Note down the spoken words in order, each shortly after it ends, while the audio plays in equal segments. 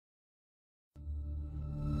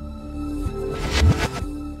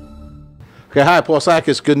Okay, hi, Paul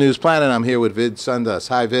Sakis, Good News Planet. I'm here with Vid Sondoz.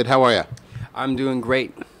 Hi, Vid, how are you? I'm doing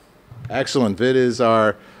great. Excellent. Vid is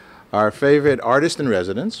our favorite artist in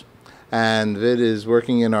residence, and Vid is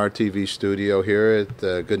working in our TV studio here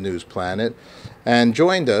at Good News Planet, and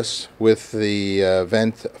joined us with the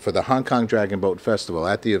event for the Hong Kong Dragon Boat Festival.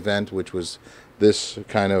 At the event, which was this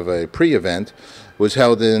kind of a pre-event, was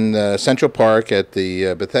held in Central Park at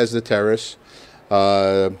the Bethesda Terrace,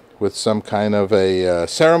 with some kind of a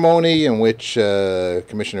ceremony in which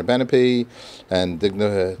Commissioner Benepe and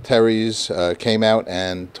dignitaries came out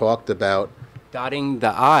and talked about Dotting the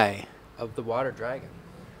I of the water dragon.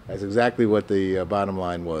 That's exactly what the bottom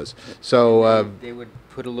line was. So they would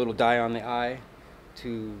put a little die on the I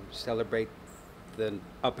to celebrate the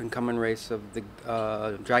up-and-coming race of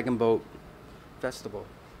the Dragon Boat Festival.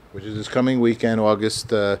 Which is this coming weekend, August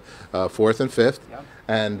 4th and 5th. Yep.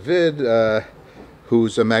 And Vid,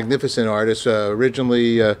 who's a magnificent artist,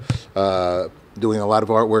 originally doing a lot of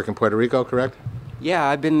artwork in Puerto Rico, correct? Yeah,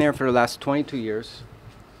 I've been there for the last 22 years.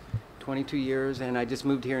 22 years, and I just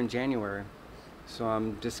moved here in January. So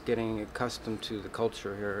I'm just getting accustomed to the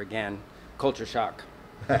culture here again. Culture shock.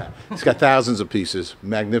 It's got thousands of pieces,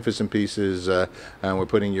 magnificent pieces, and we're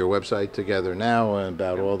putting your website together now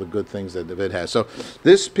about all the good things that Vid has. So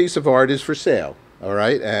this piece of art is for sale, all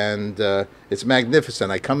right, and it's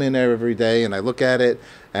magnificent. I come in there every day and I look at it,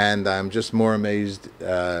 and I'm just more amazed,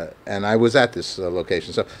 and I was at this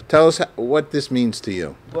location. So tell us what this means to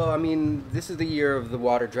you. Well, I mean, this is the year of the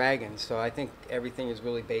water dragon, so I think everything is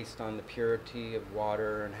really based on the purity of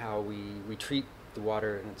water and how we treat the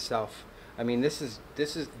water in itself. I mean, this is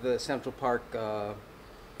the Central Park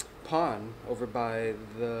pond over by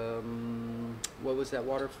the what was that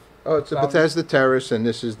water? Oh, it's the Bethesda Terrace, and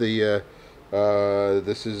this is the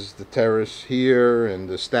terrace here, and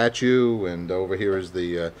the statue, and over here is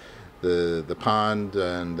the pond,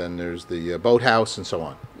 and then there's the boathouse, and so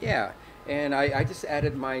on. Yeah, and I just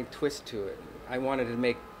added my twist to it. I wanted to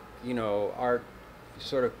make, you know, art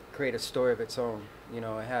sort of create a story of its own. You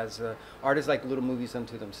know, it has art is like little movies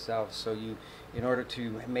unto themselves. So in order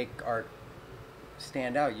to make art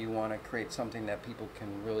stand out, you want to create something that people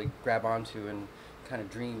can really grab onto and kind of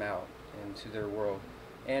dream out into their world.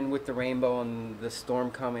 And with the rainbow and the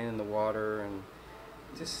storm coming in the water, and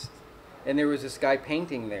there was this guy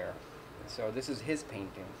painting there. So this is his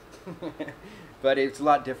painting, but it's a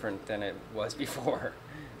lot different than it was before.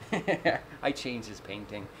 I changed his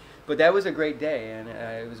painting. But that was a great day, and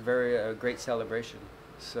it was a great celebration.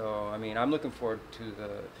 So, I mean, I'm looking forward to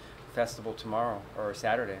the festival tomorrow, or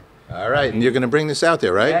Saturday. All right, and you're going to bring this out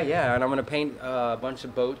there, right? Yeah, yeah, and I'm going to paint a bunch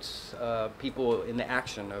of boats, people in the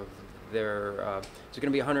action of their, there's going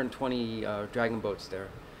to be 120 dragon boats there,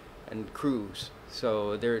 and crews.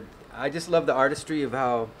 So I just love the artistry of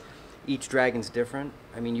how each dragon's different.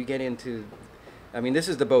 I mean, this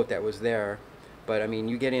is the boat that was there. But I mean,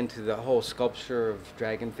 you get into the whole sculpture of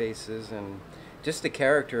dragon faces, and just the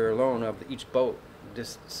character alone of each boat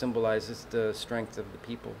just symbolizes the strength of the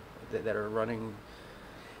people that are running.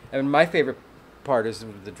 And my favorite part is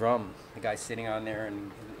the drum. The guy sitting on there,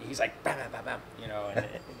 and he's like, bam, bam, bam, bam, you know.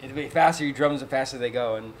 And the faster you drums, the faster they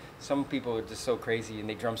go. And some people are just so crazy, and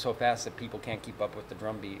they drum so fast that people can't keep up with the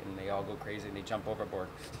drum beat, and they all go crazy and they jump overboard.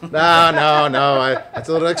 No. It's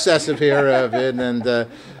a little excessive here, Vid, and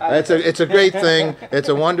it's a great thing. It's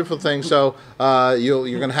a wonderful thing. So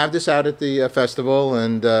you're going to have this out at the festival,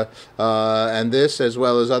 and this, as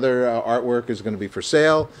well as other artwork, is going to be for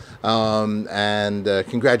sale. And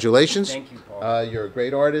congratulations. Thank you, Paul. You're a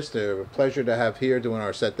great artist. A pleasure to have here doing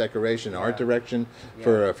our set decoration, art direction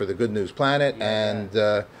for the Good News Planet, and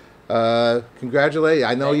congratulate.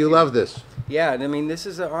 I know you love this. Yeah, I mean, this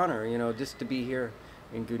is an honor, you know, just to be here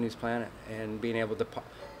in Good News Planet and being able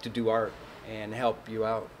to do art and help you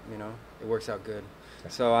out. You know, it works out good.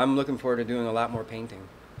 So I'm looking forward to doing a lot more painting.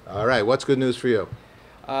 All right, what's good news for you?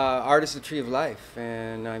 Art is the tree of life,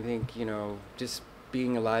 and I think, you know, just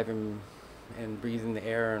being alive and breathing the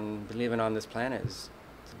air and living on this planet is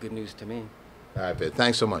good news to me. All right, Vid,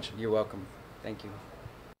 thanks so much. You're welcome. Thank you.